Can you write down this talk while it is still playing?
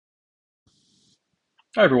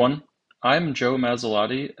Hi everyone, I'm Joe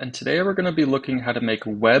Mazzalotti, and today we're going to be looking how to make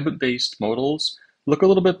web-based modals look a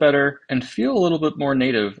little bit better and feel a little bit more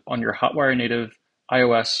native on your Hotwire Native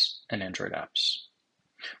iOS and Android apps.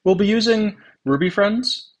 We'll be using Ruby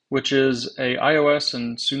Friends, which is a iOS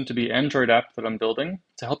and soon-to-be Android app that I'm building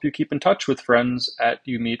to help you keep in touch with friends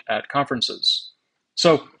you meet at conferences.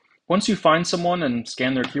 So once you find someone and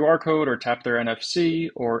scan their QR code or tap their NFC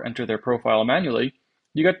or enter their profile manually,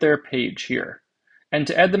 you get their page here. And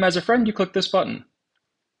to add them as a friend, you click this button.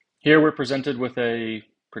 Here we're presented with a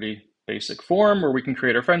pretty basic form where we can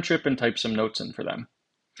create a friendship and type some notes in for them.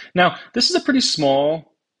 Now, this is a pretty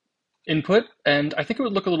small input, and I think it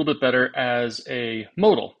would look a little bit better as a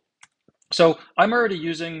modal. So I'm already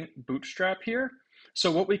using Bootstrap here.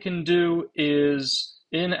 So what we can do is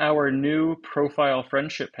in our new profile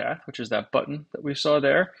friendship path, which is that button that we saw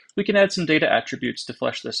there, we can add some data attributes to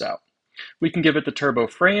flesh this out. We can give it the turbo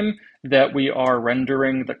frame that we are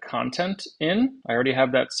rendering the content in. I already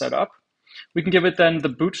have that set up. We can give it then the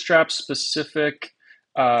Bootstrap specific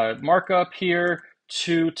markup here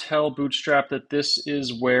to tell Bootstrap that this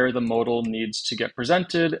is where the modal needs to get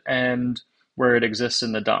presented and where it exists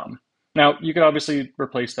in the DOM. Now, you could obviously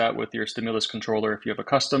replace that with your stimulus controller if you have a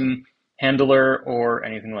custom handler or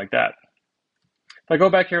anything like that. If I go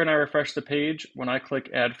back here and I refresh the page, when I click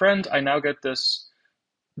Add Friend, I now get this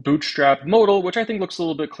Bootstrap modal, which I think looks a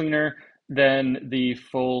little bit cleaner than the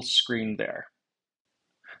full screen there.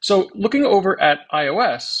 So looking over at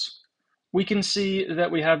iOS, we can see that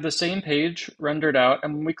we have the same page rendered out,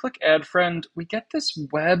 and when we click Add Friend, we get this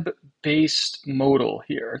web-based modal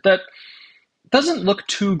here that doesn't look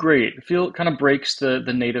too great. It kind of breaks the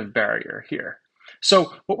native barrier here.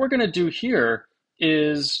 So what we're going to do here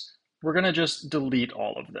is we're going to just delete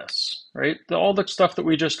all of this, right? All the stuff that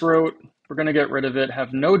we just wrote, we're going to get rid of it,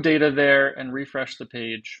 have no data there, and refresh the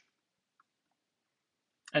page.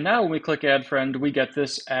 And now when we click Add Friend, we get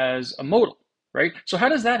this as a modal, right? So how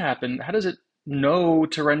does that happen? How does it know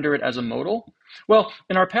to render it as a modal? Well,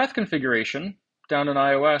 in our path configuration down in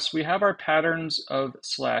iOS, we have our patterns of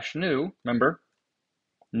 /new, remember,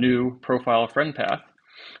 new profile friend path.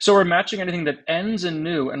 So we're matching anything that ends in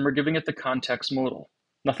new, and we're giving it the context modal.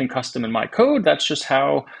 Nothing custom in my code. That's just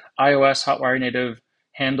how iOS Hotwire Native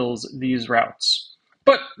handles these routes.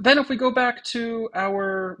 But then if we go back to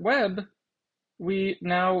our web, we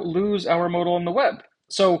now lose our modal on the web.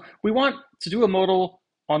 So we want to do a modal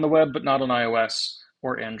on the web, but not on iOS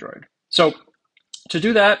or Android. So to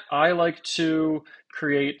do that, I like to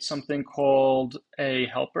create something called a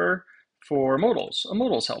helper for modals, a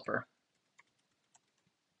modals helper.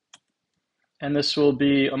 And this will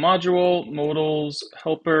be a module, modals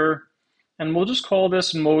helper, and we'll just call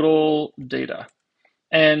this modal data.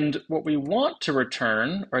 And what we want to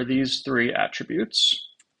return are these three attributes.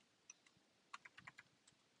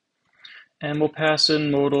 And we'll pass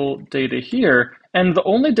in modal data here. And the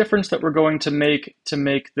only difference that we're going to make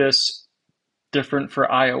this different for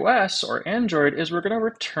iOS or Android is we're going to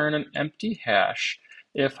return an empty hash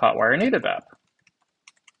if Hotwire Native app.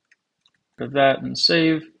 Go to that and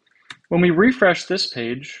save. When we refresh this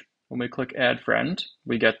page, when we click Add Friend,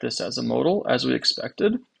 we get this as a modal, as we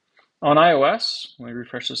expected. On iOS, when we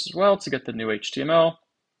refresh this as well to get the new HTML,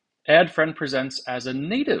 Add Friend presents as a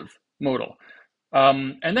native modal.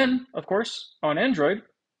 And then, of course, on Android,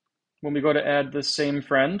 when we go to add the same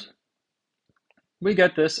friend, we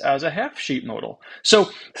get this as a half sheet modal. So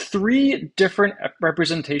three different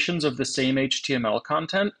representations of the same HTML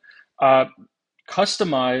content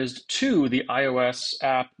customized to the iOS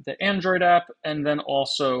app, the Android app, and then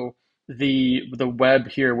also the web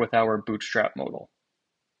here with our Bootstrap modal.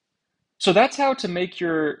 So that's how to make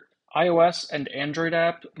your iOS and Android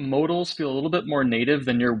app modals feel a little bit more native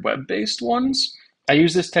than your web-based ones. I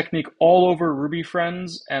use this technique all over Ruby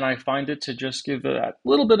Friends, and I find it to just give that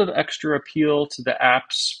little bit of extra appeal to the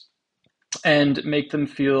apps and make them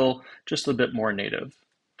feel just a bit more native.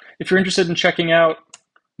 If you're interested in checking out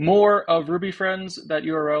more of Ruby Friends, that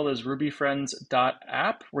URL is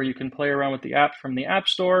rubyfriends.app, where you can play around with the app from the App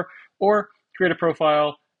Store or create a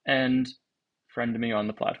profile and friend me on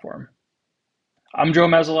the platform. I'm Joe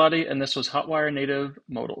Mazzalotti, and this was Hotwire Native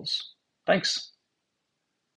Modals. Thanks.